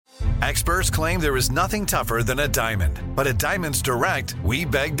Experts claim there is nothing tougher than a diamond. But at Diamonds Direct, we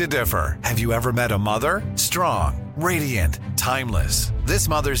beg to differ. Have you ever met a mother? Strong, radiant, timeless. This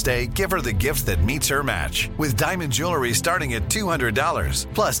Mother's Day, give her the gift that meets her match. With diamond jewelry starting at $200.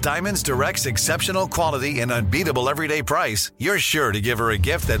 Plus, Diamonds Direct's exceptional quality and unbeatable everyday price, you're sure to give her a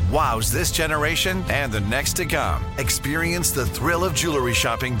gift that wows this generation and the next to come. Experience the thrill of jewelry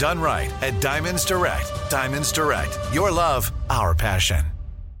shopping done right at Diamonds Direct. Diamonds Direct. Your love, our passion.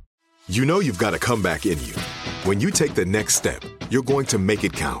 You know you've got a comeback in you. When you take the next step, you're going to make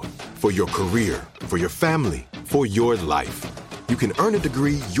it count. For your career, for your family, for your life. You can earn a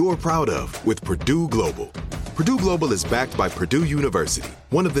degree you're proud of with Purdue Global. Purdue Global is backed by Purdue University,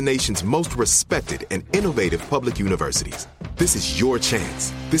 one of the nation's most respected and innovative public universities. This is your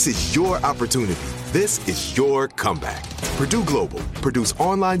chance. This is your opportunity. This is your comeback. Purdue Global, Purdue's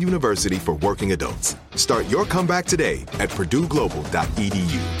online university for working adults. Start your comeback today at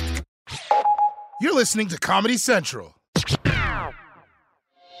purdueglobal.edu. You're listening to Comedy Central.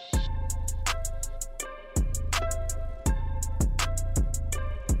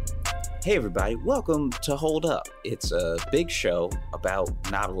 Hey everybody, welcome to Hold Up. It's a big show about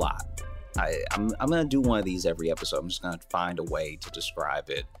not a lot. I'm going to do one of these every episode. I'm just going to find a way to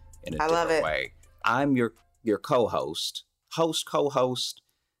describe it in a different way. I'm your co-host, co-host.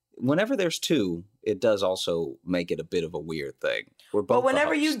 Whenever there's two, it does also make it a bit of a weird thing. We're both. But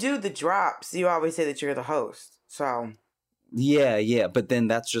whenever you do the drops, you always say that you're the host. So. Yeah, but then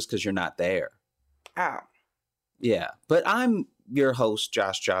that's just because you're not there. Oh. Yeah, but I'm your host,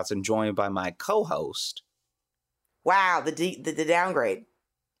 Josh Johnson, joined by my co-host. Wow, the downgrade.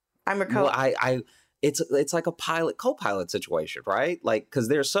 I'm your co-host. Well, it's like a co-pilot situation, right? Like, because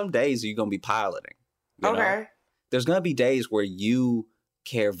there's some days you're gonna be piloting. You know? There's gonna be days where you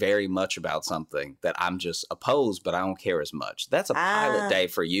care very much about something that I'm just opposed, but I don't care as much. That's a pilot day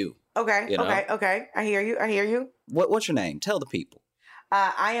for you. Okay, you know? okay. I hear you. What's your name? Tell the people.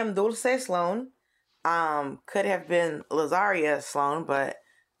 I am Dulcé Sloan. Could have been Lazaria Sloan, but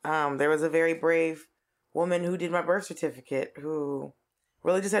there was a very brave woman who did my birth certificate who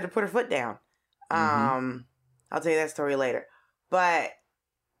really just had to put her foot down. I'll tell you that story later. But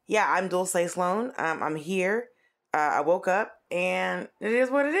yeah, I'm Dulcé Sloan. I'm here. I woke up and it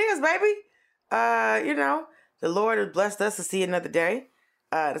is what it is, baby. The Lord has blessed us to see another day,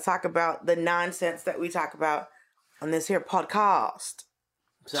 to talk about the nonsense that we talk about on this here podcast.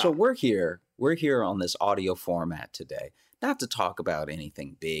 So we're here on this audio format today, not to talk about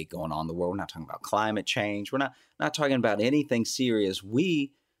anything big going on in the world. We're not talking about climate change. We're not talking about anything serious.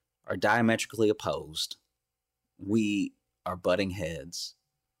 We are diametrically opposed. We are butting heads.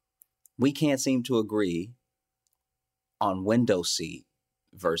 We can't seem to agree on window seat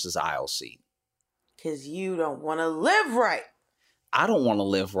versus aisle seat. Because you don't want to live right. I don't want to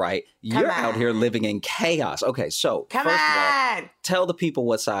live right. You're out here living in chaos. Okay, so first of all, tell the people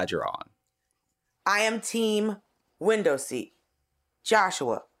what side you're on. I am team window seat.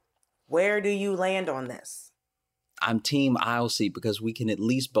 Joshua, where do you land on this? I'm team aisle seat because we can at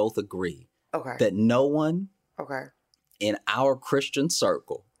least both agree that no one in our Christian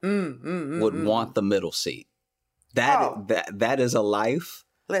circle would want the middle seat. That is a life.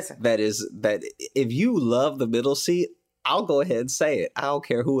 Listen. That if you love the middle seat, I'll go ahead and say it. I don't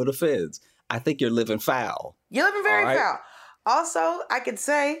care who it offends. I think you're living foul. You're living very foul. Also, I could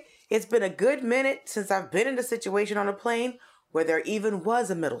say it's been a good minute since I've been in a situation on a plane where there even was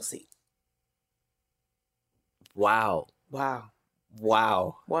a middle seat. Wow.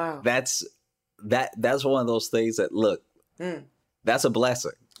 That's one of those things that, look, that's a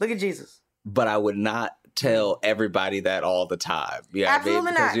blessing. Look at Jesus. But I would not tell everybody that all the time. Yeah,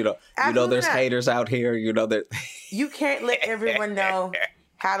 absolutely because there's haters out here. That you can't let everyone know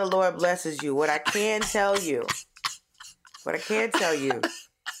how the Lord blesses you. What I can tell you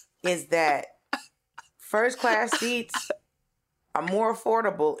is that first class seats are more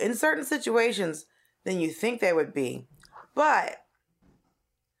affordable in certain situations than you think they would be. But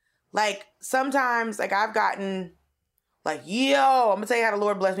like sometimes, like I've gotten I'm gonna tell you how the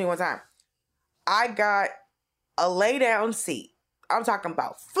Lord blessed me one time. I got a lay down seat. I'm talking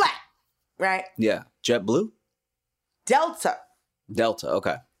about flat, right? Yeah. JetBlue? Delta,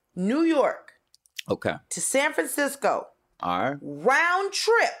 okay. New York. Okay. To San Francisco. All right. Round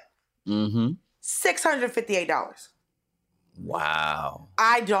trip. $658. Wow.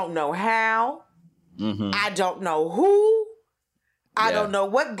 I don't know how. I don't know who. I don't know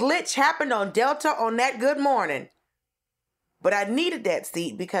what glitch happened on Delta on that good morning. But I needed that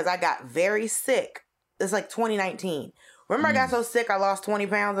seat because I got very sick. It's like 2019. Remember I got so sick I lost 20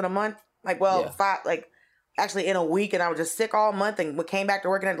 pounds in a month? actually in a week, and I was just sick all month and came back to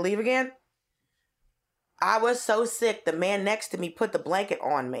work and had to leave again. I was so sick, the man next to me put the blanket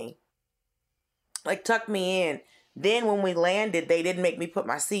on me. Like, tucked me in. Then when we landed, they didn't make me put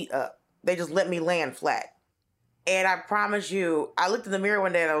my seat up. They just let me land flat. And I promise you, I looked in the mirror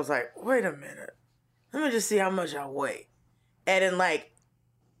one day and I was like, wait a minute. Let me just see how much I weigh. And in like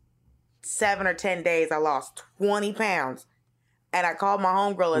 7 or 10 days, I lost 20 pounds. And I called my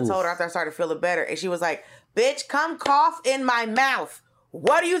homegirl and told her after I started feeling better. And she was like, bitch, come cough in my mouth.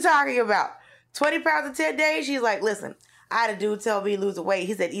 What are you talking about? 20 pounds in 10 days? She's like, listen, I had a dude tell me to lose weight.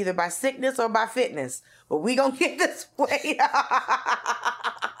 He said either by sickness or by fitness. But we gonna get this weight.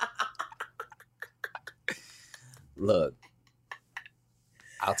 Look,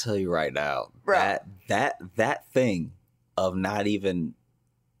 I'll tell you right now, Bro. that thing of not even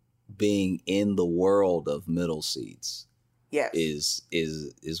being in the world of middle seats, yes,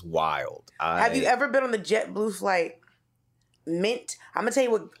 is wild. Have you ever been on the JetBlue flight? Mint. I'm gonna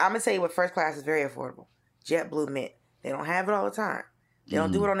tell you what first class is very affordable. JetBlue Mint. They don't have it all the time. They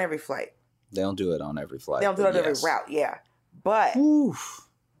don't do it on every flight. They don't do it on every flight. They don't do it on every route. Yeah, but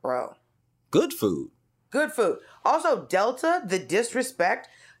bro, good food. Good food. Also, Delta, the disrespect.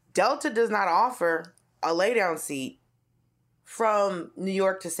 Delta does not offer a lay-down seat from New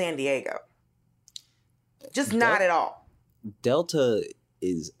York to San Diego. Just not at all. Delta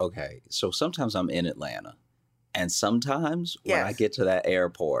is, okay, so sometimes I'm in Atlanta. And sometimes when I get to that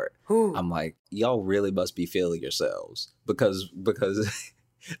airport, I'm like, y'all really must be feeling yourselves. Because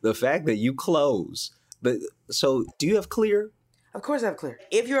the fact that you close. But so do you have Clear? Of course I have Clear.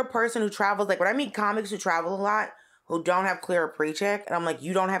 If you're a person who travels, like when I meet comics who travel a lot, who don't have Clear or pre-check, and I'm like,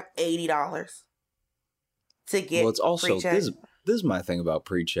 you don't have $80 to get Well, it's also, pre-check. this is my thing about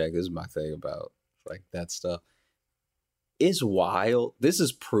pre-check. This is my thing about like that stuff. It's wild. This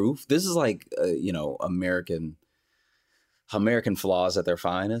is proof. This is like, American flaws at their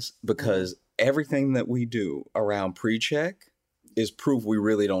finest, because everything that we do around pre-check is proof we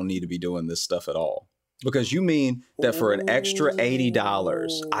really don't need to be doing this stuff at all. Because you mean that for an extra $80,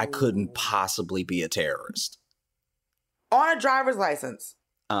 I couldn't possibly be a terrorist. On a driver's license,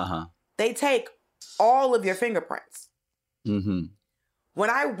 they take all of your fingerprints. Mm-hmm. When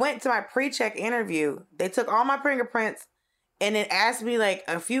I went to my pre-check interview, they took all my fingerprints and then asked me like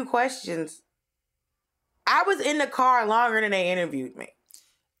a few questions. I was in the car longer than they interviewed me.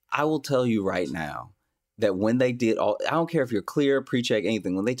 I will tell you right now that when they did all, I don't care if you're Clear, pre-check,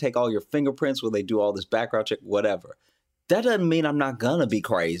 anything, when they take all your fingerprints, when they do all this background check, whatever, that doesn't mean I'm not gonna be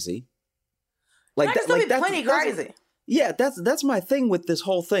crazy. Like that, still be plenty crazy. Yeah, that's my thing with this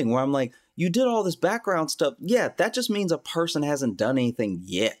whole thing, where I'm like, you did all this background stuff. Yeah, that just means a person hasn't done anything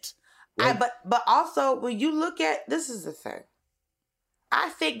yet. Like, but also when you look at, this is the thing. I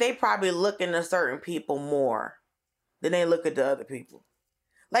think they probably look into certain people more than they look at the other people.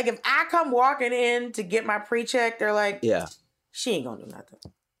 Like if I come walking in to get my pre-check, they're like, yeah, she ain't gonna do nothing.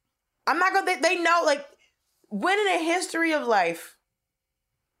 I'm not gonna, they know, like, when in the history of life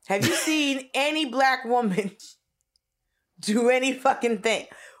have you seen any black woman do any fucking thing?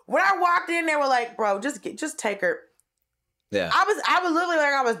 When I walked in, they were like, bro, just take her. Yeah. I was literally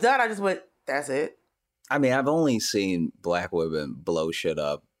like, I was done. I just went, that's it. I mean, I've only seen black women blow shit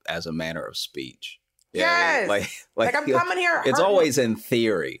up as a manner of speech. Yeah, yes. Like I'm coming here. It's always in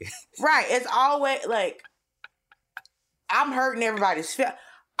theory. Right. It's always like, I'm hurting everybody's feel.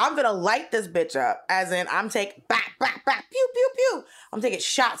 I'm going to light this bitch up. As in, I'm taking, back, pew, pew, pew. I'm taking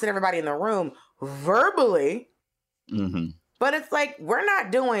shots at everybody in the room verbally. Mm-hmm. But it's like, we're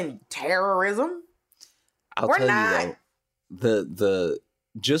not doing terrorism. We're not. You though,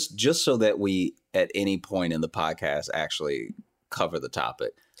 just so that we at any point in the podcast actually cover the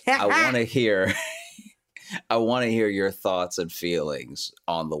topic, I want to hear your thoughts and feelings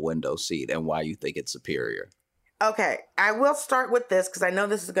on the window seat and why you think it's superior. Okay, I will start with this because I know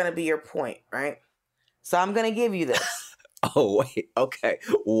this is going to be your point, right? So I'm going to give you this. Oh, wait. Okay.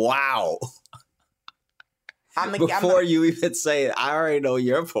 Wow. Before you even say it, I already know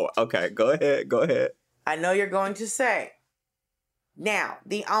your point. Okay, go ahead. I know you're going to say. Now,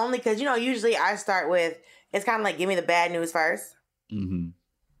 because, usually I start with, it's kind of like, give me the bad news first. Mm-hmm.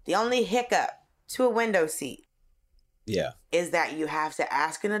 The only hiccup to a window seat is that you have to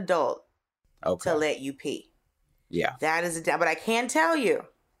ask an adult to let you pee. Yeah. That is but I can tell you,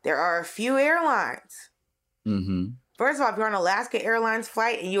 there are a few airlines. Mm-hmm. First of all, if you're on an Alaska Airlines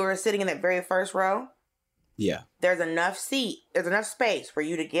flight and you are sitting in that very first row, there's enough space for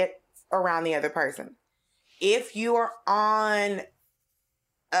you to get around the other person. If you are on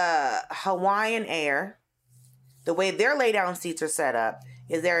Hawaiian Air, the way their lay down seats are set up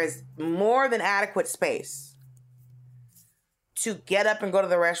is there is more than adequate space to get up and go to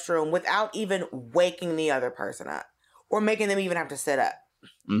the restroom without even waking the other person up or making them even have to sit up.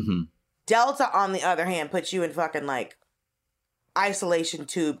 Mm-hmm. Delta, on the other hand, puts you in fucking like isolation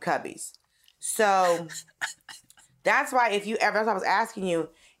tube cubbies. So that's why that's why I was asking you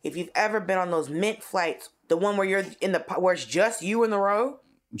if you've ever been on those Mint flights, the one where you're where it's just you in the row.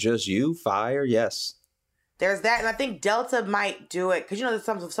 Just you, fire, yes. There's that, and I think Delta might do it because you know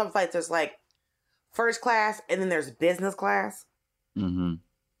there's some flights there's like first class and then there's business class. Mm-hmm.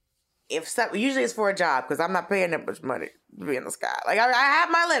 Usually it's for a job because I'm not paying that much money to be in the sky. Like I have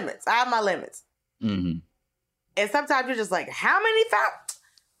my limits. Mm-hmm. And sometimes you're just like, how many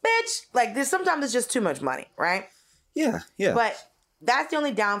bitch? Like this. Sometimes it's just too much money, right? Yeah. But that's the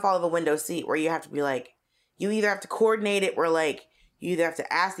only downfall of a window seat where you have to be like, you either have to coordinate it, where like you either have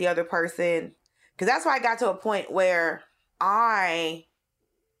to ask the other person. Because that's why I got to a point where I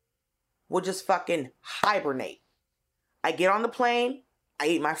will just fucking hibernate. I get on the plane, I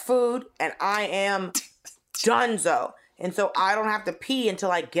eat my food, and I am donezo. And so I don't have to pee until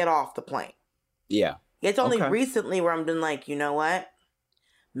I get off the plane. Yeah. It's only recently where I'm been like, you know what?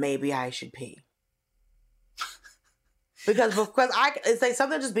 Maybe I should pee. because it's like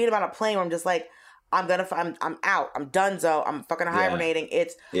something just being about a plane where I'm just like, I'm out. I'm donezo. I'm fucking hibernating.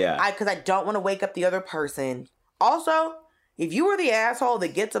 Because I don't want to wake up the other person. Also, if you were the asshole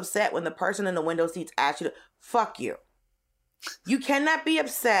that gets upset when the person in the window seats asks you to, fuck you. You cannot be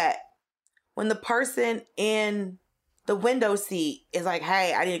upset when the person in the window seat is like,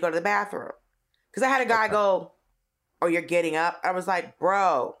 hey, I need to go to the bathroom. Because I had a guy go, oh, you're getting up? I was like,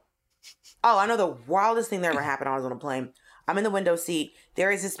 bro. Oh, I know the wildest thing that ever happened. I was on a plane. I'm in the window seat. There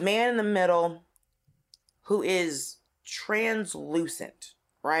is this man in the middle who is translucent,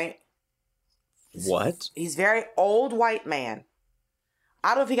 right? What? He's very old white man. I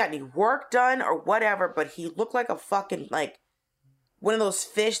don't know if he got any work done or whatever, but he looked like a fucking, like, one of those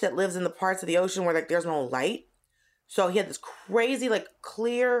fish that lives in the parts of the ocean where, like, there's no light. So he had this crazy, like,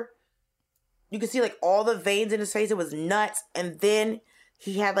 clear, you could see, like, all the veins in his face. It was nuts. And then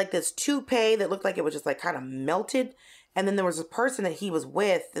he had, like, this toupee that looked like it was just, like, kind of melted. And then there was a person that he was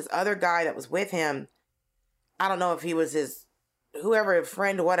with, this other guy that was with him. I don't know if he was his, whoever, a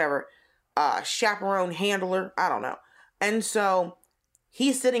friend or whatever, chaperone, handler, I don't know. And so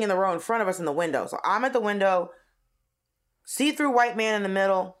he's sitting in the row in front of us in the window. So I'm at the window, see-through white man in the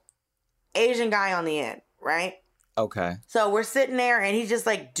middle, Asian guy on the end, right? Okay. So we're sitting there and he's just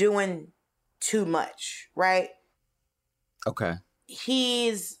like doing too much, right? Okay.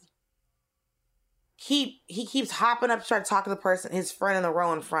 He keeps hopping up to try to talk to the person, his friend in the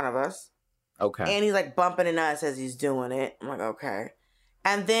row in front of us. Okay. And he's like bumping in us as he's doing it. I'm like, okay.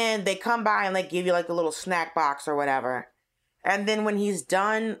 And then they come by and like give you like a little snack box or whatever. And then when he's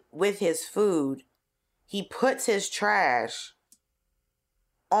done with his food, he puts his trash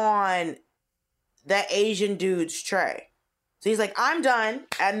on that Asian dude's tray. So he's like, I'm done.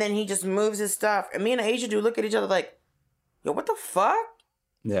 And then he just moves his stuff. And me and the Asian dude look at each other like, yo, what the fuck?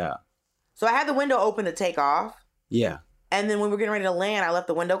 Yeah. So I had the window open to take off. Yeah. And then when we were getting ready to land, I left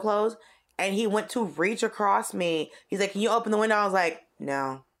the window closed. And he went to reach across me. He's like, can you open the window? I was like,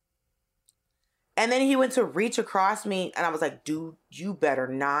 no. And then he went to reach across me. And I was like, dude, you better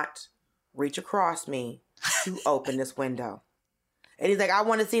not reach across me to open this window. And he's like, I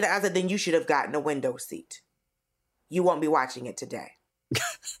want to see that. I said, then you should have gotten a window seat. You won't be watching it today.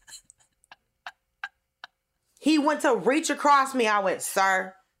 He went to reach across me. I went,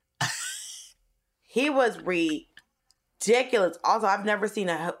 sir. He was ridiculous. Also, I've never seen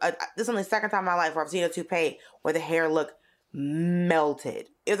this is only the second time in my life where I've seen a toupee where the hair looked melted.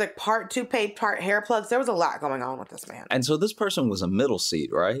 It was like part toupee, part hair plugs. There was a lot going on with this man. And so this person was a middle seat,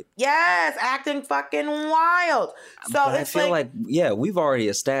 right? Yes, acting fucking wild. So but I feel like, we've already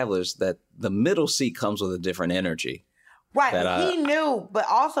established that the middle seat comes with a different energy. Right, he knew, but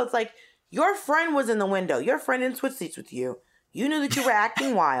also it's like your friend was in the window. Your friend didn't switch seats with you. You knew that you were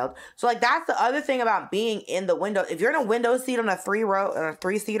acting wild. So like that's the other thing about being in the window. If you're in a window seat on a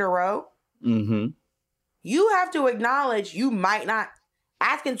three-seater row, mm-hmm. you have to acknowledge you might not.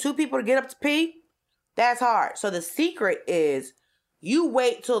 Asking two people to get up to pee, that's hard. So the secret is you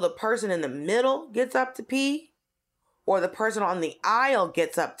wait till the person in the middle gets up to pee or the person on the aisle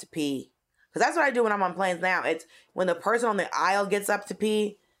gets up to pee. Because that's what I do when I'm on planes now. It's when the person on the aisle gets up to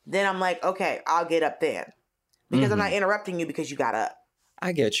pee, then I'm like, okay, I'll get up then. Because I'm not interrupting you because you got up.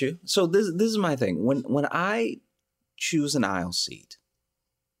 I get you. So this is my thing. When I choose an aisle seat,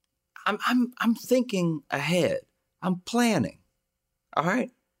 I'm thinking ahead. I'm planning. All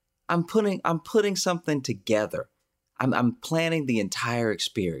right. I'm putting something together. I'm planning the entire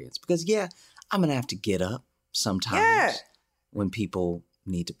experience because I'm gonna have to get up sometimes. Yeah. when people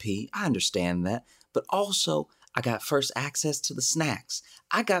need to pee. I understand that. But also, I got first access to the snacks.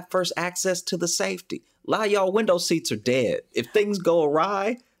 I got first access to the safety. A lot of y'all window seats are dead. If things go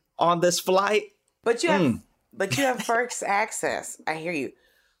awry on this flight. But you have first access. I hear you.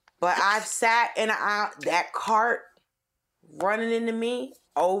 But I've sat in that cart running into me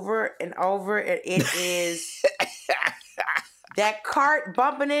over and over. And it is that cart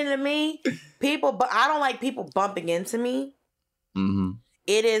bumping into me. But I don't like people bumping into me. Mm-hmm.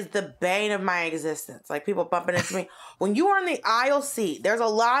 It is the bane of my existence. Like people bumping into me. When you are in the aisle seat, there's a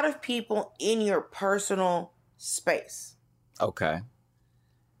lot of people in your personal space. Okay.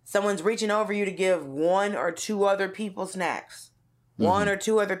 Someone's reaching over you to give one or two other people snacks. One or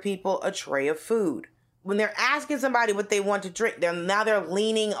two other people a tray of food. When they're asking somebody what they want to drink, they're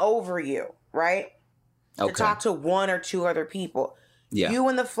leaning over you, right? Okay. To talk to one or two other people. Yeah. You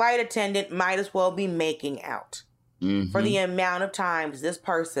and the flight attendant might as well be making out. For the amount of times this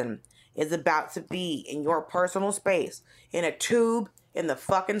person is about to be in your personal space, in a tube, in the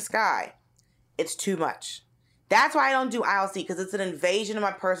fucking sky. It's too much. That's why I don't do aisle seat, because it's an invasion of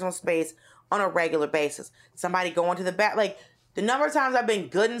my personal space on a regular basis. Somebody going to the back, like the number of times I've been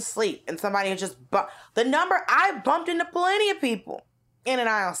good in sleep and somebody has just I bumped into plenty of people in an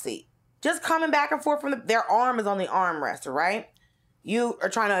aisle seat, just coming back and forth from their arm is on the armrest, right? You are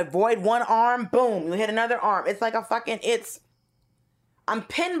trying to avoid one arm, boom, you hit another arm. It's like I'm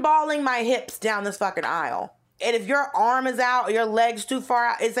pinballing my hips down this fucking aisle. And if your arm is out or your leg's too far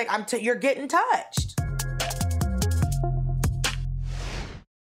out, it's like you're getting touched.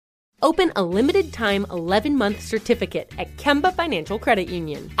 Open a limited-time 11-month certificate at Kemba Financial Credit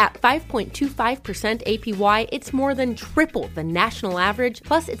Union. At 5.25% APY, it's more than triple the national average,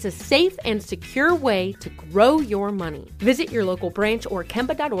 plus it's a safe and secure way to grow your money. Visit your local branch or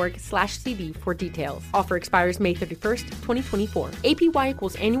kemba.org/cb for details. Offer expires May 31st, 2024. APY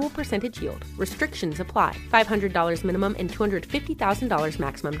equals annual percentage yield. Restrictions apply. $500 minimum and $250,000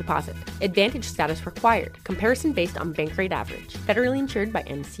 maximum deposit. Advantage status required. Comparison based on bank rate average. Federally insured by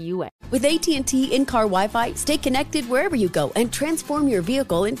NCUA. With AT&T in-car Wi-Fi, stay connected wherever you go and transform your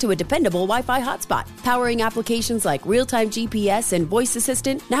vehicle into a dependable Wi-Fi hotspot. Powering applications like real-time GPS and voice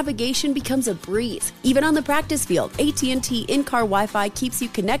assistant, navigation becomes a breeze. Even on the practice field, AT&T in-car Wi-Fi keeps you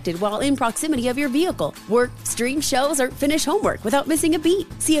connected while in proximity of your vehicle. Work, stream shows, or finish homework without missing a beat.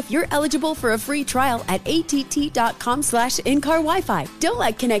 See if you're eligible for a free trial at att.com/in-car Wi-Fi. Don't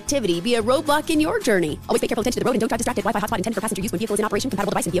let connectivity be a roadblock in your journey. Always pay careful attention to the road and don't drive distracted. Wi-Fi hotspot intended for passenger use when vehicle is in operation.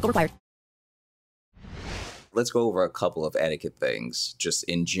 Compatible device and vehicle required. Let's go over a couple of etiquette things just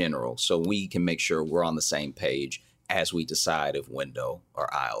in general so we can make sure we're on the same page as we decide if window or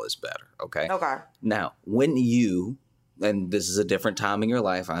aisle is better, okay? Okay. Now, when you, and this is a different time in your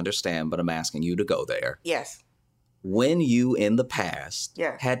life, I understand, but I'm asking you to go there. Yes. When you, in the past,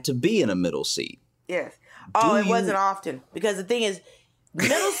 had to be in a middle seat. Yes. Oh, it wasn't often. Because the thing is,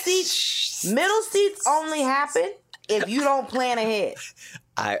 middle seats only happen if you don't plan ahead.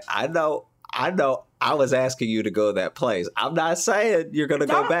 I know. I was asking you to go that place. I'm not saying you're going to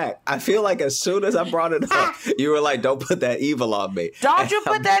go back. I feel like as soon as I brought it up, you were like, don't put that evil on me. Don't you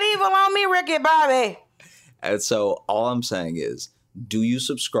put that evil on me, Ricky Bobby. And so all I'm saying is, do you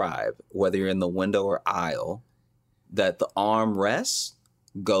subscribe, whether you're in the window or aisle, that the armrest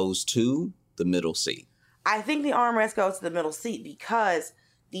goes to the middle seat? I think the armrest goes to the middle seat because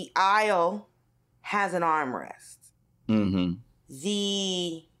the aisle has an armrest. Mm-hmm.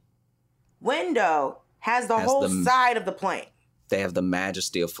 The window has the whole side of the plane. They have the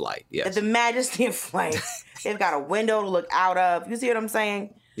majesty of flight, yes. The majesty of flight. They've got a window to look out of. You see what I'm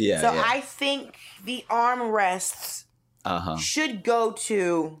saying? Yeah. So I think the armrests should go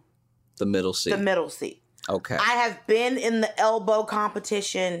to the middle seat. The middle seat. Okay. I have been in the elbow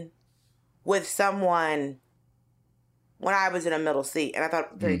competition with someone when I was in a middle seat, and I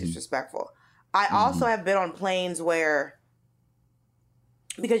thought very disrespectful. I also have been on planes where,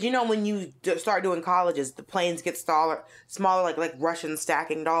 because when you start doing colleges, the planes get smaller, like Russian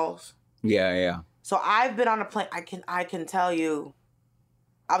stacking dolls. Yeah. So I've been on a plane. I can tell you,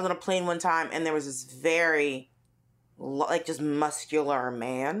 I was on a plane one time, and there was this very, just muscular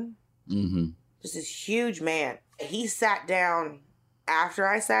man. Mm-hmm. Just this huge man. He sat down after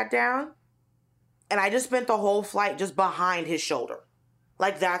I sat down, and I just spent the whole flight just behind his shoulder.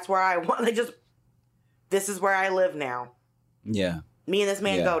 Like, that's where I want. This is where I live now. Yeah. Me and this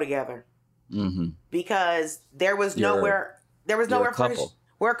man go together. Mm-hmm. Because there was nowhere. We're a couple.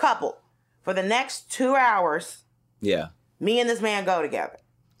 We're a couple. For the next 2 hours. Yeah. Me and this man go together.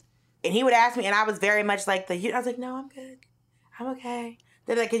 And he would ask me, and I was very much like I was like, no, I'm good. I'm okay.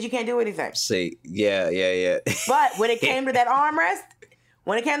 They're like, because you can't do anything. See, yeah. But when it came to that armrest,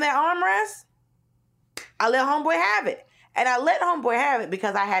 I let homeboy have it. And I let homeboy have it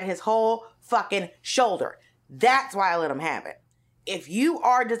because I had his whole fucking shoulder. That's why I let him have it. If you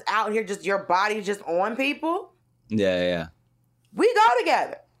are just out here, just your body just on people. Yeah. We go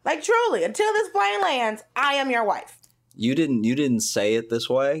together. Like, truly, until this plane lands, I am your wife. You didn't say it this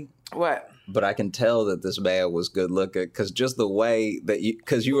way. What? But I can tell that this man was good looking because just the way that you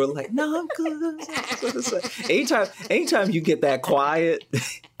were like, no, I'm good. Anytime you get that quiet,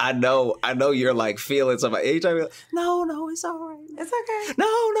 I know you're like feeling something. Anytime you're like, no, it's all right. It's okay. No,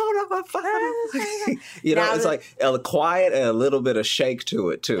 I'm fine. You know, it's like a quiet and a little bit of shake to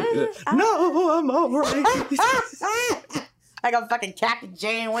it too. No, I'm all right. Like I'm fucking Captain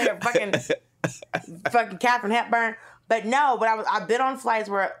Janeway or fucking Catherine Hepburn. But I've been on flights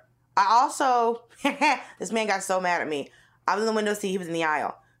where I also, this man got so mad at me. I was in the window seat, he was in the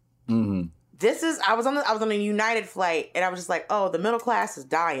aisle. Mm-hmm. I was on a United flight, and I was just like, oh, the middle class is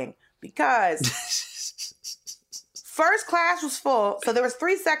dying because first class was full. So there was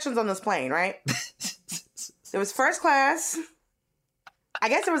 3 sections on this plane, right? There was first class. I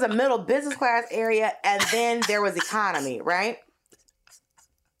guess there was a middle business class area, and then there was economy, right?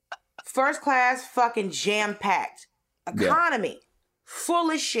 First class, fucking jam-packed. Economy, full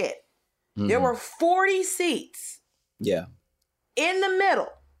of shit. Mm-hmm. There were 40 seats. Yeah. In the middle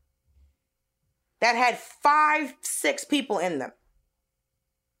that had 5-6 people in them.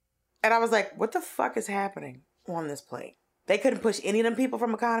 And I was like, what the fuck is happening on this plane? They couldn't push any of them people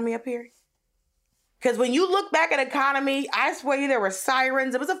from economy up here? Because when you look back at economy, I swear you, there were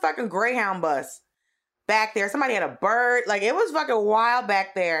sirens. It was a fucking Greyhound bus back there. Somebody had a bird. Like, it was fucking wild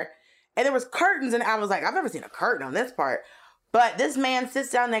back there. And there was curtains, and I was like, I've never seen a curtain on this part. But this man sits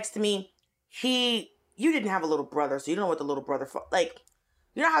down next to me. You didn't have a little brother, so you don't know what the little brother, like,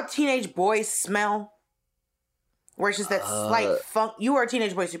 you know how teenage boys smell? Where it's just that slight funk. You were a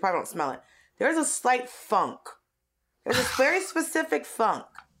teenage boy, so you probably don't smell it. There's a slight funk. There's a very specific funk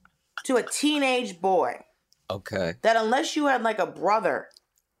to a teenage boy. Okay. That unless you had like a brother,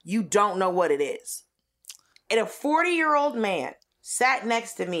 you don't know what it is. And a 40-year-old man sat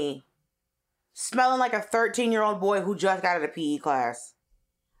next to me smelling like a 13-year-old boy who just got out of PE class.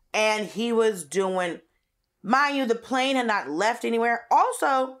 And he was doing, mind you, the plane had not left anywhere.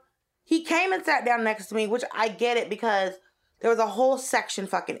 Also, he came and sat down next to me, which I get it because there was a whole section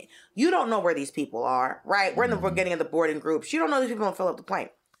fucking, you don't know where these people are, right? We're in the beginning of the boarding groups. You don't know these people don't fill up the plane.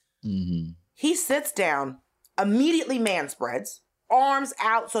 Mm-hmm. He sits down, immediately man spreads, arms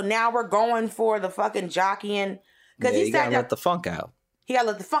out. So now we're going for the fucking jockeying. Because he sat down. Let the funk out. He got to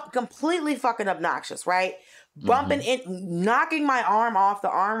let the funk, completely fucking obnoxious, right? Bumping in, knocking my arm off the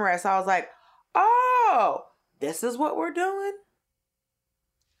armrest. I was like, oh, this is what we're doing?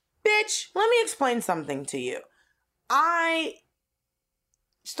 Bitch, let me explain something to you. I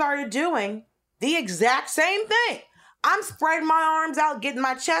started doing the exact same thing. I'm spreading my arms out, getting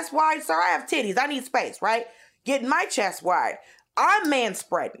my chest wide. Sir, I have titties. I need space, right? Getting my chest wide. I'm man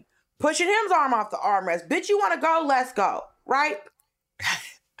spreading. Pushing his arm off the armrest. Bitch, you want to go? Let's go, right?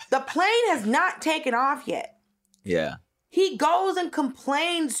 The plane has not taken off yet. Yeah. He goes and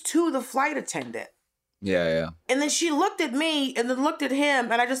complains to the flight attendant. Yeah. And then she looked at me and then looked at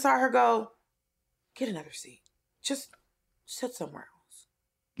him, and I just saw her go, get another seat. Just sit somewhere else.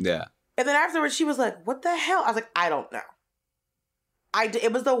 Yeah. And then afterwards, she was like, what the hell? I was like, I don't know.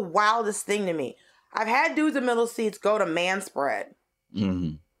 It was the wildest thing to me. I've had dudes in middle seats go to man spread.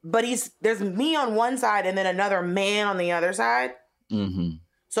 Mm-hmm. But there's me on one side and then another man on the other side. Mm-hmm.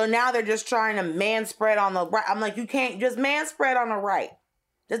 So now they're just trying to man spread on the right. I'm like, you can't just man spread on the right.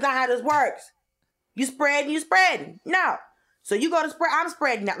 That's not how this works. You spread. No. So you go to spread. I'm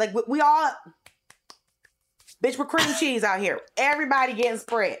spreading now. Like we all, bitch, we're cream cheese out here. Everybody getting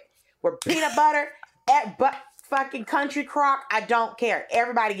spread. We're peanut butter, fucking country crock. I don't care.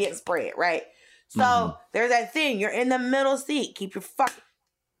 Everybody getting spread, right? So there's that thing. You're in the middle seat. Keep your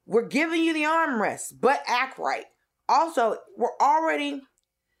we're giving you the armrest, but act right. Also,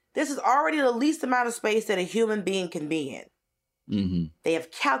 this is already the least amount of space that a human being can be in. Mm-hmm. They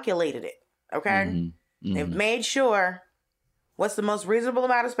have calculated it, okay? Mm-hmm. They've made sure what's the most reasonable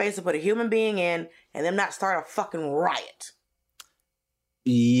amount of space to put a human being in and them not start a fucking riot.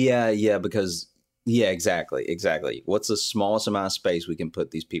 Yeah, because... Yeah, exactly. What's the smallest amount of space we can put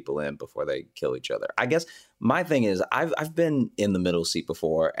these people in before they kill each other? I guess my thing is I've been in the middle seat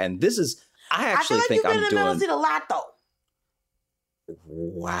before, and this is I actually think I'm doing. I feel like you've been in the middle seat a lot, though.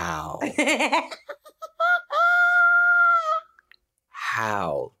 Wow.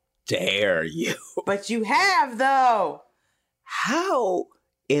 How dare you? But you have, though. How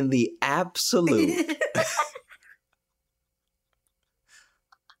in the absolute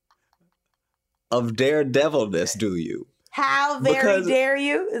of daredevilness do you? How very dare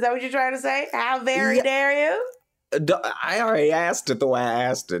you? Is that what you're trying to say? How very dare you? I already asked it the way I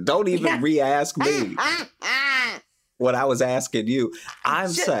asked it. Don't even re-ask me what I was asking you. I'm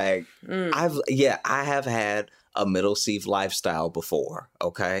saying I have had a middle seat lifestyle before,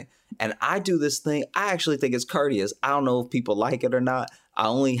 okay? And I do this thing. I actually think it's courteous. I don't know if people like it or not. I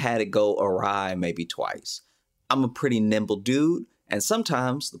only had it go awry maybe twice. I'm a pretty nimble dude, and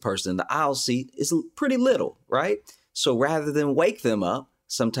sometimes the person in the aisle seat is pretty little, right? So rather than wake them up,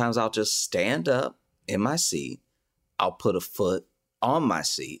 sometimes I'll just stand up in my seat. I'll put a foot on my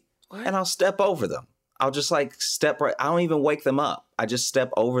seat and I'll step over them. I'll just like step right. I don't even wake them up. I just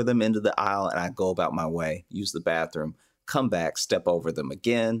step over them into the aisle and I go about my way, use the bathroom, come back, step over them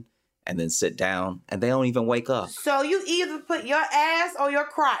again, and then sit down, and they don't even wake up. So you either put your ass or your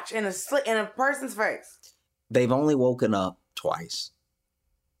crotch in a person's face. They've only woken up twice.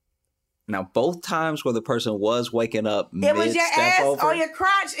 Now, both times where the person was waking up, it was your ass or your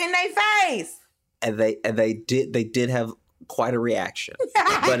crotch in their face. And they did have quite a reaction.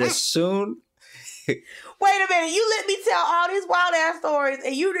 But as soon wait a minute, you let me tell all these wild ass stories,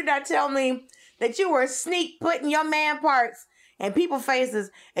 and you did not tell me that you were sneak putting your man parts in people's faces,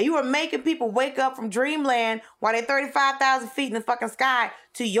 and you were making people wake up from dreamland while they're 35,000 feet in the fucking sky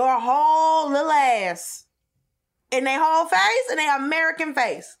to your whole little ass. In their whole face, in their American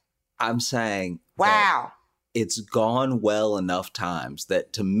face. I'm saying, wow, it's gone well enough times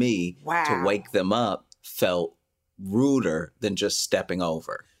that to me, to wake them up felt ruder than just stepping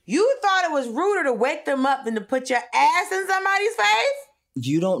over. You thought it was ruder to wake them up than to put your ass in somebody's face?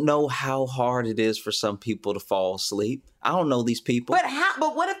 You don't know how hard it is for some people to fall asleep. I don't know these people.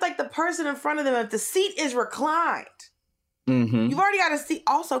 But what if like the person in front of them, if the seat is reclined? Mm-hmm. You've already got a seat.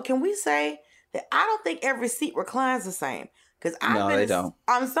 Also, can we say that I don't think every seat reclines the same? Because I've been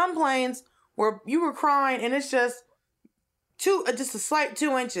on some planes where you recline and it's just a slight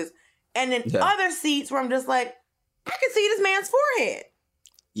 2 inches. And then other seats where I'm just like, I can see this man's forehead.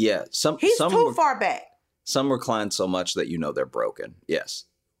 Yeah. He's too far back. Some recline so much that you know they're broken. Yes.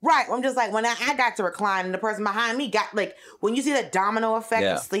 Right. I'm just like, when I got to recline and the person behind me got like, when you see that domino effect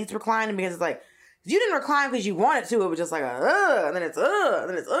of seats reclining, because it's like, you didn't recline because you wanted to. It was just like, and then it's, and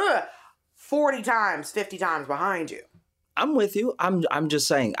then it's, 40 times, 50 times behind you. I'm with you. I'm just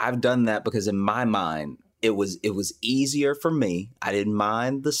saying I've done that because in my mind, it was easier for me. I didn't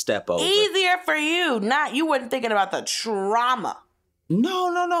mind the step over. Easier for you. You weren't thinking about the trauma.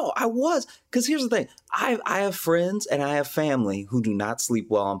 No. I was. Because here's the thing. I have friends and I have family who do not sleep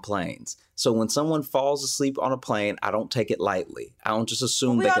well on planes. So when someone falls asleep on a plane, I don't take it lightly. I don't just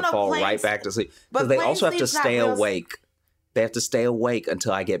assume they can fall right back to sleep. Because they also have to stay awake. They have to stay awake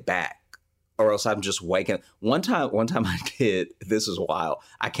until I get back. Or else I'm just waking. One time I did. This is wild.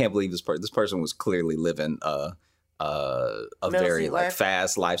 I can't believe this person. This person was clearly living a very like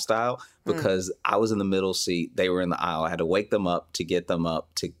fast lifestyle because I was in the middle seat. They were in the aisle. I had to wake them up to get them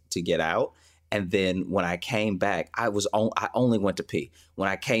up to get out. And then when I came back, I only went to pee. When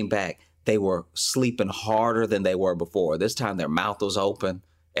I came back, they were sleeping harder than they were before. This time their mouth was open.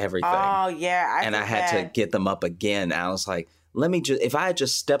 Everything. Oh yeah, I had to get them up again. And I was like, if I had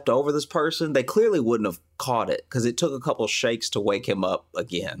just stepped over this person, they clearly wouldn't have caught it because it took a couple shakes to wake him up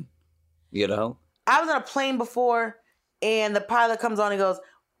again. You know? I was on a plane before and the pilot comes on and goes,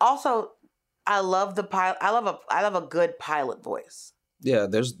 also, I love the pilot. I love a good pilot voice. Yeah,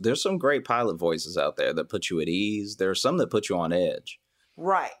 there's some great pilot voices out there that put you at ease. There are some that put you on edge.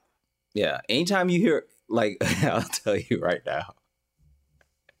 Right. Yeah. Anytime you hear, like, I'll tell you right now,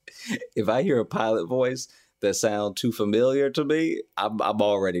 if I hear a pilot voice that sound too familiar to me, I'm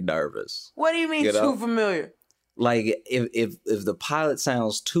already nervous. What do you mean too familiar? Like if the pilot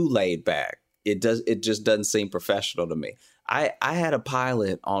sounds too laid back, it just doesn't seem professional to me. I had a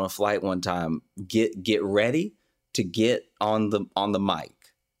pilot on a flight one time get ready to get on the mic.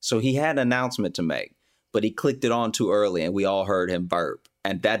 So he had an announcement to make, but he clicked it on too early and we all heard him burp.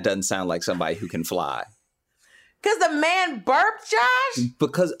 And that doesn't sound like somebody who can fly. Because the man burped, Josh?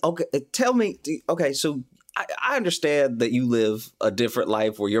 Because, okay, tell me, okay, so I understand that you live a different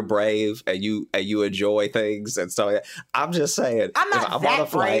life where you're brave and you enjoy things and stuff like that. I'm just saying. I'm not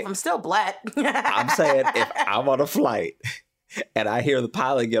that brave. I'm still black. I'm saying if I'm on a flight and I hear the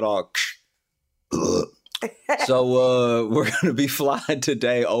pilot get all, so we're going to be flying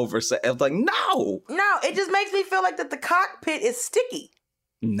today over. I'm like, no. No, it just makes me feel like that the cockpit is sticky.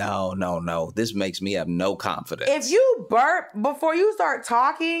 No. This makes me have no confidence. If you burp before you start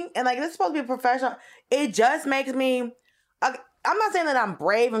talking, and like this is supposed to be professional, it just makes me. I'm not saying that I'm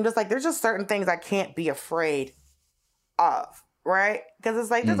brave. I'm just like, there's just certain things I can't be afraid of, right? Because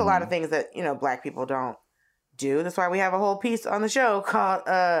it's like, there's a lot of things that, Black people don't do. That's why we have a whole piece on the show called,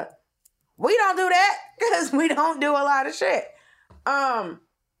 we don't do that, because we don't do a lot of shit.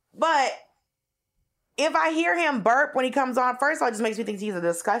 But if I hear him burp when he comes on, first of all, it just makes me think he's a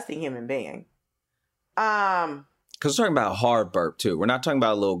disgusting human being. Because we're talking about a hard burp, too. We're not talking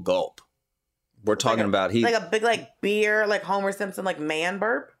about a little gulp. We're talking about like a big, like, beer, like Homer Simpson, like, man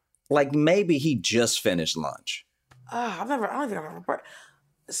burp. Like, maybe he just finished lunch. I don't think I've ever burped.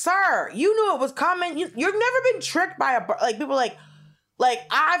 Sir, you knew it was coming. You've never been tricked by a burp. Like, people like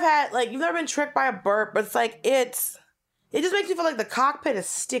I've had, like, you've never been tricked by a burp, but it's like, it just makes me feel like the cockpit is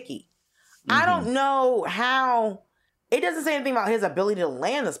sticky. I don't know how, it doesn't say anything about his ability to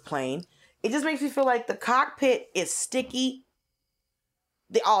land this plane. It just makes me feel like the cockpit is sticky.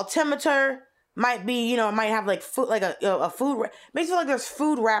 The altimeter might be, it might have like food, like a food, makes me feel like there's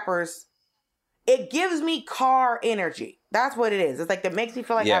food wrappers. It gives me car energy. That's what it is. It's like, it makes me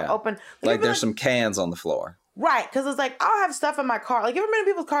feel like I'm open. Like there's some cans on the floor. Right. Because it's like, I'll have stuff in my car. Like, you ever been in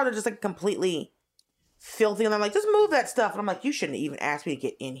people's cars that are just like completely filthy? And I'm like, just move that stuff. And I'm like, you shouldn't even ask me to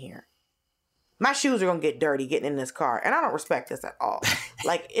get in here. My shoes are going to get dirty getting in this car. And I don't respect this at all.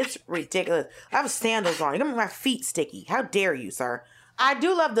 Like, it's ridiculous. I have sandals on. You're going to make my feet sticky. How dare you, sir? I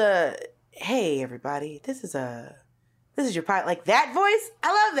do love hey, everybody, this is your pilot. Like, that voice,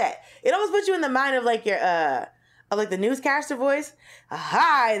 I love that. It almost puts you in the mind of, like, the newscaster voice.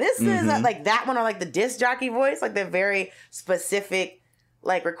 Hi, this is, like, that one, or, like, the disc jockey voice. Like, the very specific,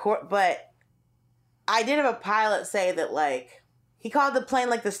 like, record. But I did have a pilot say that, like, he called the plane,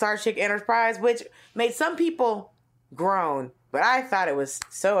 like, the Starship Enterprise, which made some people groan. But I thought it was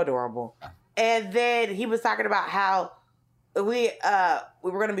so adorable. And then he was talking about how we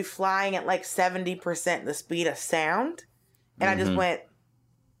were going to be flying at like 70% the speed of sound. And I just went,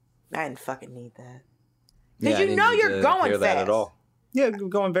 I didn't fucking need that. Because you're going fast. That at all. Yeah, you're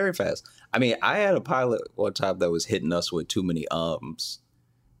going very fast. I mean, I had a pilot one time that was hitting us with too many ums.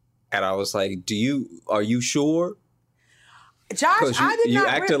 And I was like, are you sure? Josh, you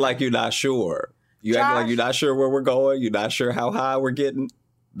acted like you're not sure. You acted like you're not sure where we're going. You're not sure how high we're getting.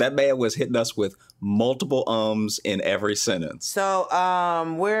 That man was hitting us with multiple ums in every sentence. So,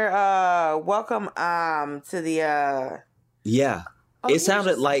 we're welcome to the Yeah. It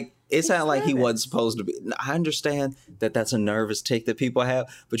sounded like he wasn't supposed to be. I understand that that's a nervous tick that people have,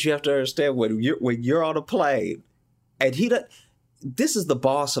 but you have to understand when you're on a plane and this is the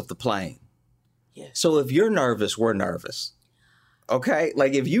boss of the plane. Yeah. So if you're nervous, we're nervous. Okay?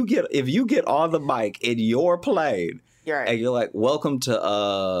 Like if you get on the mic in your plane, right, and you're like, welcome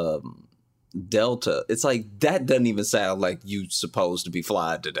to Delta. It's like, that doesn't even sound like you supposed to be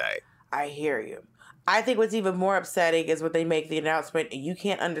flying today. I hear you. I think what's even more upsetting is when they make the announcement and you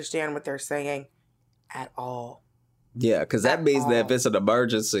can't understand what they're saying at all. Yeah, because that means that if it's an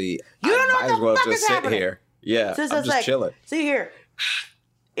emergency, you don't know I might as well just sit happening here. Yeah, so I'm just chilling. So you hear,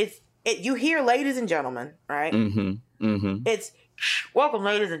 you hear, ladies and gentlemen, right? Mm-hmm. Mm-hmm. It's, welcome,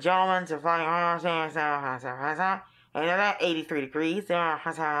 ladies and gentlemen, to flying 83 degrees,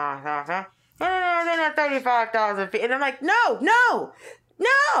 35,000 feet. And I'm like, no.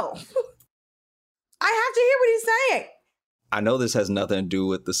 I have to hear what he's saying. I know this has nothing to do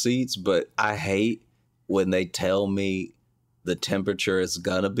with the seats, but I hate when they tell me the temperature is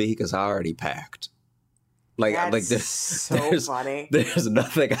gonna be, because I already packed. That's so funny. There's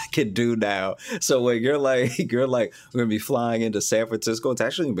nothing I can do now. So when you're like, we're gonna be flying into San Francisco, it's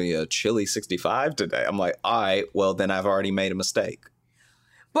actually gonna be a chilly 65 today. I'm like, all right, well then I've already made a mistake.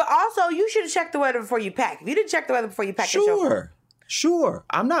 But also, you should have checked the weather before you pack. If you didn't check the weather before you pack, Sure.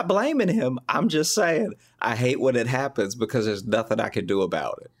 I'm not blaming him. I'm just saying I hate when it happens because there's nothing I can do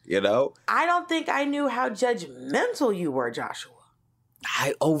about it, you know? I don't think I knew how judgmental you were, Joshua.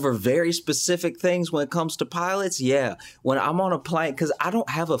 Over very specific things when it comes to pilots, yeah. When I'm on a plane, because I don't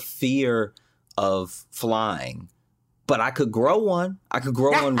have a fear of flying, but I could grow one. I could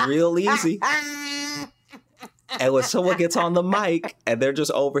grow one real easy. And when someone gets on the mic and they're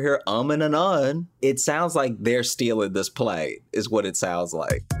just over here umming and ahhing, it sounds like they're stealing this plane, is what it sounds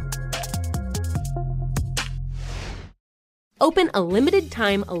like. Open a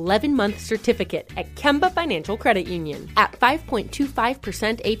limited-time 11-month certificate at Kemba Financial Credit Union. At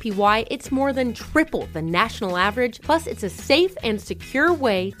 5.25% APY, it's more than triple the national average, plus it's a safe and secure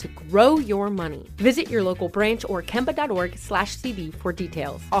way to grow your money. Visit your local branch or kemba.org/cb for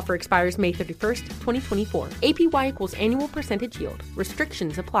details. Offer expires May 31st, 2024. APY equals annual percentage yield.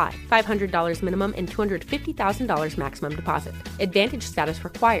 Restrictions apply. $500 minimum and $250,000 maximum deposit. Advantage status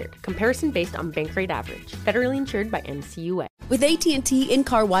required. Comparison based on bank rate average. Federally insured by NCUA. With AT&T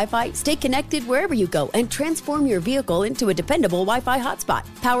in-car Wi-Fi, stay connected wherever you go and transform your vehicle into a dependable Wi-Fi hotspot.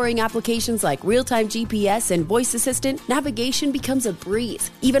 Powering applications like real-time GPS and voice assistant, navigation becomes a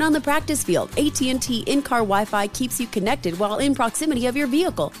breeze. Even on the practice field, AT&T in-car Wi-Fi keeps you connected while in proximity of your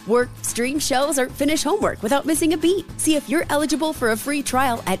vehicle. Work, stream shows, or finish homework without missing a beat. See if you're eligible for a free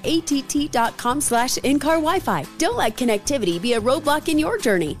trial at att.com/in-car Wi-Fi. Don't let connectivity be a roadblock in your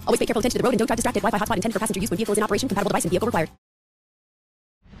journey. Always pay careful attention to the road and don't drive distracted. Wi-Fi hotspot intended for passenger use when vehicle is in operation. Compatible device and vehicle required.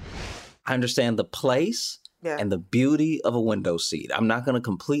 I understand the place and the beauty of a window seat. I'm not going to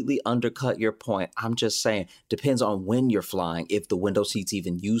completely undercut your point. I'm just saying, depends on when you're flying, if the window seat's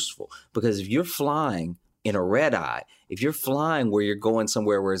even useful. Because if you're flying in a red eye, if you're flying where you're going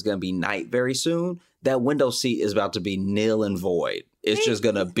somewhere where it's going to be night very soon, that window seat is about to be nil and void. It's just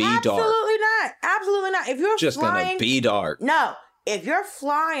going to be dark. Absolutely not. Absolutely not. If you're just going to be dark. No. If you're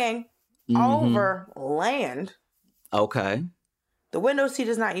flying over land, okay, the window seat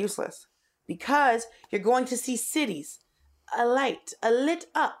is not useless. Because you're going to see cities lit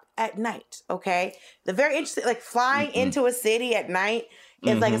up at night, okay? The very interesting, like flying into a city at night,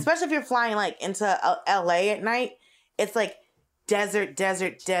 it's like, especially if you're flying like into LA at night, it's like desert.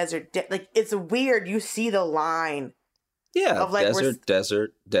 Like it's weird. You see the line. Yeah, of like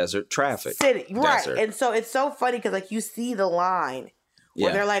desert traffic. City, right. Desert. And so it's so funny because like you see the line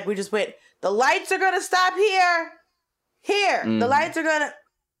where they're like, we just went, the lights are going to stop here. The lights are going to...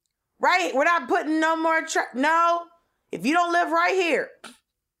 Right? We're not putting no more... No. If you don't live right here,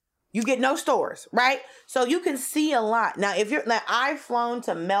 you get no stores, right? So you can see a lot. Now, if you're... Like, I've flown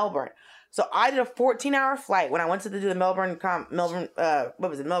to Melbourne. So I did a 14-hour flight when I went to do the Melbourne... what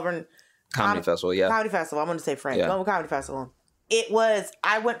was it? Melbourne... Comedy Festival, yeah. Comedy Festival. I'm going to say French. Yeah. Melbourne Comedy Festival. It was...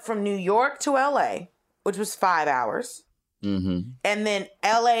 I went from New York to LA, which was 5 hours. And then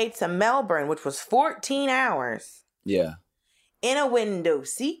LA to Melbourne, which was 14 hours. Yeah. In a window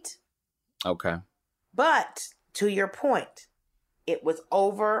seat. Okay. But to your point, it was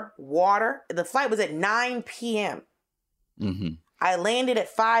over water. The flight was at 9 p.m. I landed at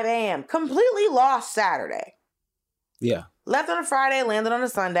 5 a.m. Completely lost Saturday. Yeah. Left on a Friday, landed on a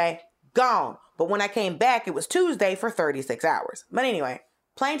Sunday, gone. But when I came back, it was Tuesday for 36 hours. But anyway,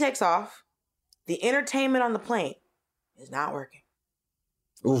 plane takes off. The entertainment on the plane is not working.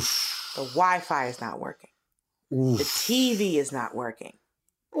 Oof. The Wi-Fi is not working. Oof. The TV is not working.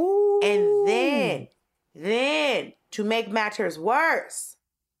 Ooh. And then, to make matters worse,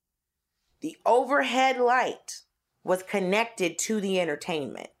 the overhead light was connected to the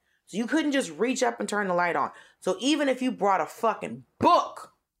entertainment. So you couldn't just reach up and turn the light on. So even if you brought a fucking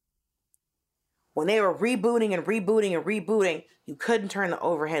book, when they were rebooting, you couldn't turn the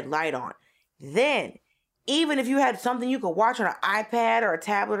overhead light on. Then, even if you had something you could watch on an iPad or a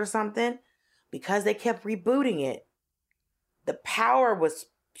tablet or something, because they kept rebooting it, the power was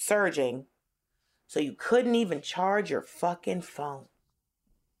surging, so you couldn't even charge your fucking phone.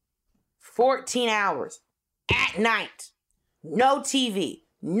 14 hours at night. No TV,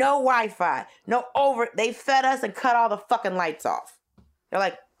 no Wi-Fi, they fed us and cut all the fucking lights off. They're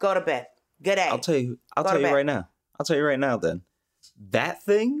like, go to bed. Good day. I'll tell you right now then. That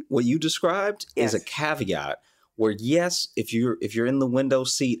thing, what you described, is a caveat where, yes, if you're in the window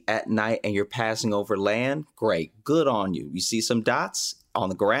seat at night and you're passing over land, great, good on you. You see some dots on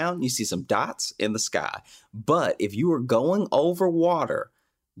the ground, you see some dots in the sky. But if you are going over water,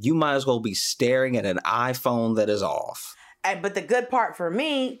 you might as well be staring at an iPhone that is off. But the good part for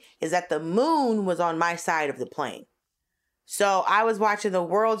me is that the moon was on my side of the plane. So I was watching the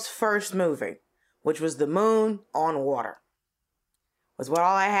world's first movie, which was the moon on water. Was what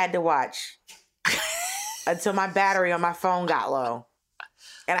all I had to watch until my battery on my phone got low.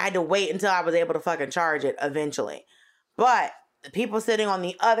 And I had to wait until I was able to fucking charge it eventually. But the people sitting on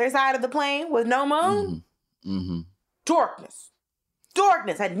the other side of the plane with no moon, darkness,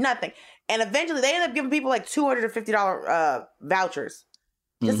 had nothing. And eventually they ended up giving people like $250 vouchers.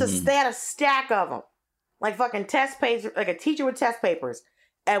 They had a stack of them. Like fucking test papers, like a teacher with test papers.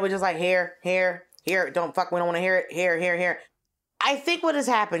 And we're just like, here, don't fuck, we don't want to hear it, here. I think what has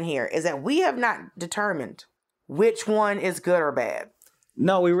happened here is that we have not determined which one is good or bad.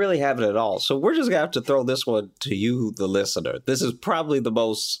 No, we really haven't at all. So we're just going to have to throw this one to you, the listener. This is probably the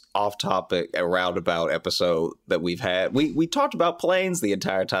most off-topic and roundabout episode that we've had. We talked about planes the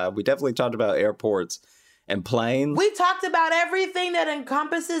entire time. We definitely talked about airports and planes. We talked about everything that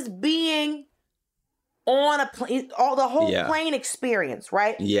encompasses being on a plane, the whole plane experience,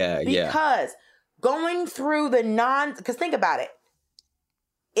 right? Because going through because think about it.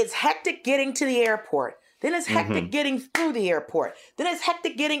 It's hectic getting to the airport. Then it's hectic getting through the airport. Then it's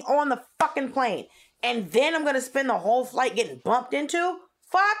hectic getting on the fucking plane. and then I'm going to spend the whole flight getting bumped into?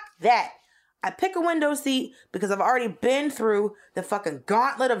 Fuck that. I pick a window seat because I've already been through the fucking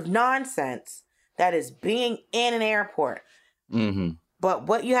gauntlet of nonsense that is being in an airport. Mm-hmm. But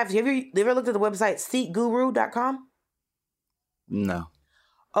what you have you ever looked at the website seatguru.com? No.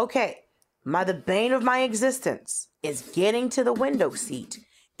 Okay. The bane of my existence is getting to the window seat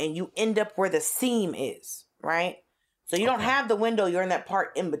and you end up where the seam is, right? So you don't have the window, you're in that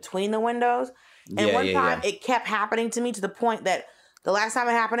part in between the windows. And one time it kept happening to me to the point that the last time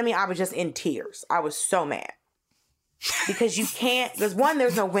it happened to me, I was just in tears. I was so mad. Because you can't, because one,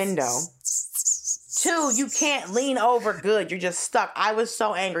 there's no window. Two, you can't lean over good. You're just stuck. I was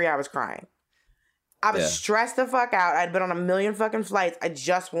so angry, I was crying. I was stressed the fuck out. I'd been on a million fucking flights. I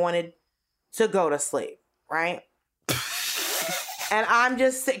just wanted to go to sleep, right? And I'm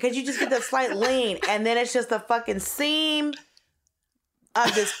just, because you just get that slight lean, and then it's just the fucking seam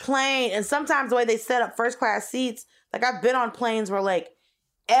of this plane. And sometimes the way they set up first class seats, like I've been on planes where like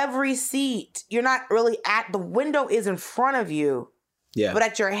every seat, you're not really the window is in front of you, but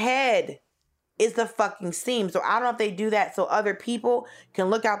at your head is the fucking seam. So I don't know if they do that so other people can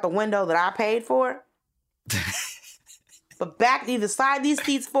look out the window that I paid for. But either slide these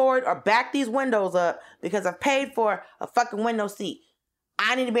seats forward or back these windows up because I've paid for a fucking window seat.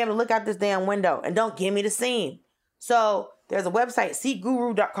 I need to be able to look out this damn window and don't give me the seam. So there's a website,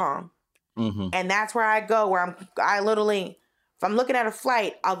 seatguru.com. Mm-hmm. And that's where I go, where I literally, if I'm looking at a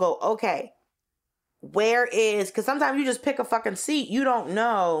flight, I'll go, okay, because sometimes you just pick a fucking seat. You don't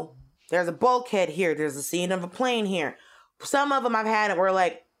know. There's a bulkhead here. There's a seat of a plane here. Some of them I've had it where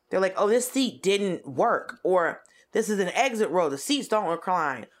like, they're like, oh, this seat didn't work. Or this is an exit row. The seats don't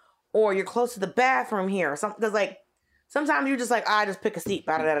recline. Or you're close to the bathroom here. Or something. Because like, sometimes you're just like, I just pick a seat.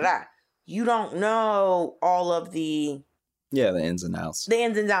 You don't know all of the... Yeah, the ins and outs. The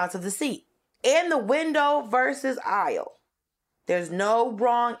ins and outs of the seat. In the window versus aisle. There's no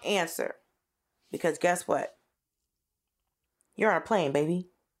wrong answer. Because guess what? You're on a plane, baby.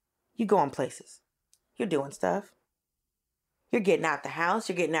 You going places. You're doing stuff. You're getting out the house.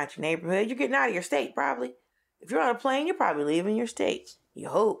 You're getting out your neighborhood. You're getting out of your state, probably. If you're on a plane, you're probably leaving your state. You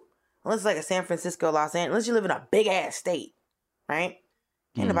hope. Unless it's like a San Francisco, Los Angeles. Unless you live in a big-ass state. Right?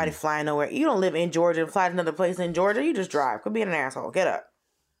 Ain't nobody flying nowhere. You don't live in Georgia and fly to another place in Georgia. You just drive. Quit being an asshole. Get up.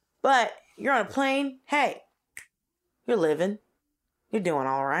 But you're on a plane. Hey, you're living. You're doing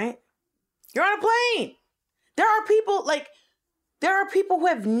all right. You're on a plane. There are people who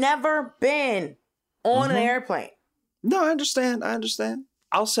have never been on an airplane. No, I understand.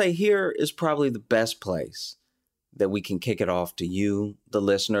 I'll say here is probably the best place that we can kick it off to you, the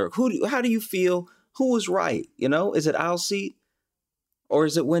listener. How do you feel? Who was right? You know, is it aisle seat? Or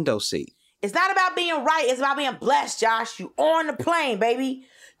is it window seat? It's not about being right. It's about being blessed, Josh. You on the plane, baby.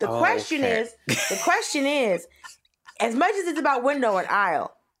 The question is, as much as it's about window and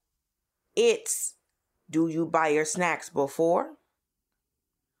aisle, it's, do you buy your snacks before?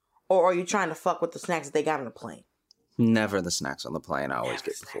 Or are you trying to fuck with the snacks that they got on the plane? Never the snacks on the plane. I always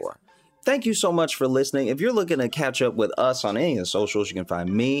get before. Thank you so much for listening. If you're looking to catch up with us on any of the socials, you can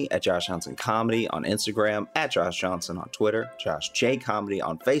find me at Josh Johnson Comedy on Instagram, at Josh Johnson on Twitter, Josh J Comedy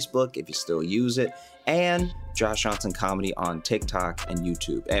on Facebook, if you still use it, and Josh Johnson Comedy on TikTok and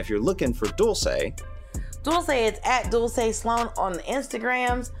YouTube. And if you're looking for Dulcé, it's at Dulcé Sloan on the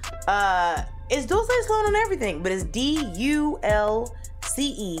Instagrams. It's Dulcé Sloan on everything, but it's DULCESLOAN.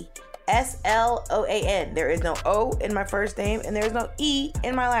 There is no O in my first name, and there is no E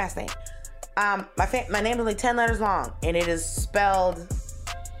in my last name. My name is only 10 letters long, and it is spelled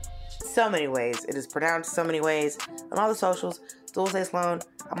so many ways. It is pronounced so many ways. On all the socials, Dulcé Sloan.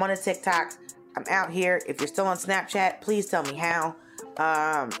 I'm on the TikToks. I'm out here. If you're still on Snapchat, please tell me how.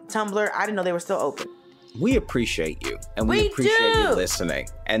 Tumblr, I didn't know they were still open. We appreciate you, and we appreciate you listening.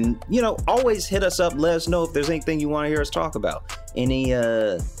 And, always hit us up. Let us know if there's anything you want to hear us talk about. Any,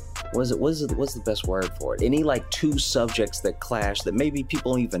 what's the best word for it? Any, two subjects that clash that maybe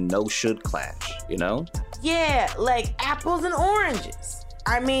people don't even know should clash, Yeah, like apples and oranges.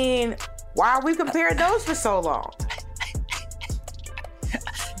 I mean, why are we comparing those for so long?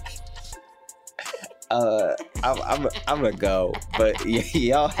 I'm gonna go, but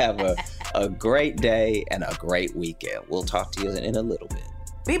y'all have a great day and a great weekend. We'll talk to you in a little bit.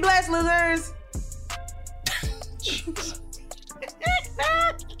 Be blessed, losers.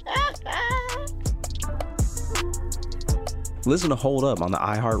 Listen to Hold Up on the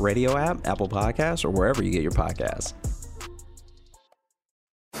iHeartRadio app, Apple Podcasts, or wherever you get your podcasts.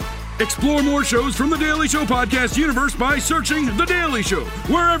 Explore more shows from The Daily Show podcast universe by searching The Daily Show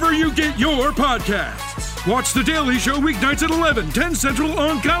wherever you get your podcasts. Watch The Daily Show weeknights at 11, 10 Central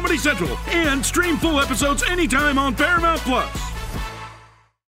on Comedy Central. And stream full episodes anytime on Paramount+.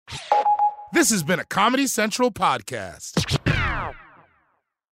 This has been a Comedy Central podcast.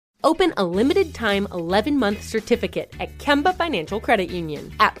 Open a limited-time 11-month certificate at Kemba Financial Credit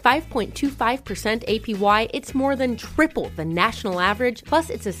Union. At 5.25% APY, it's more than triple the national average,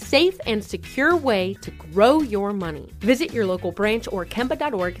 plus it's a safe and secure way to grow your money. Visit your local branch or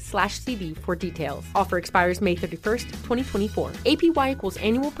kemba.org/cb for details. Offer expires May 31st, 2024. APY equals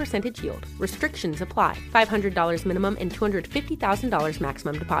annual percentage yield. Restrictions apply. $500 minimum and $250,000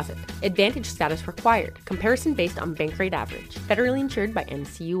 maximum deposit. Advantage status required. Comparison based on bank rate average. Federally insured by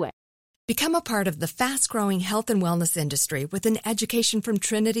NCUA. Become a part of the fast-growing health and wellness industry with an education from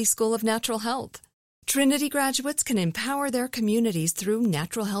Trinity School of Natural Health. Trinity graduates can empower their communities through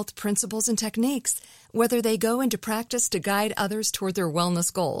natural health principles and techniques, whether they go into practice to guide others toward their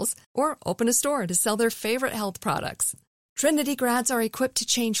wellness goals or open a store to sell their favorite health products. Trinity grads are equipped to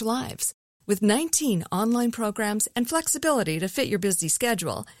change lives with 19 online programs and flexibility to fit your busy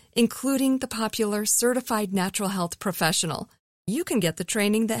schedule, including the popular Certified Natural Health Professional. You can get the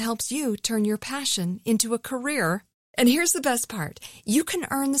training that helps you turn your passion into a career. And here's the best part. You can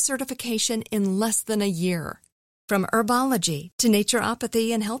earn the certification in less than a year. From herbology to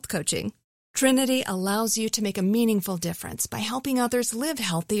naturopathy and health coaching, Trinity allows you to make a meaningful difference by helping others live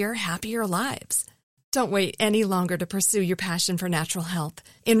healthier, happier lives. Don't wait any longer to pursue your passion for natural health.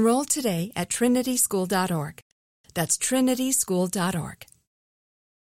 Enroll today at trinityschool.org. That's trinityschool.org.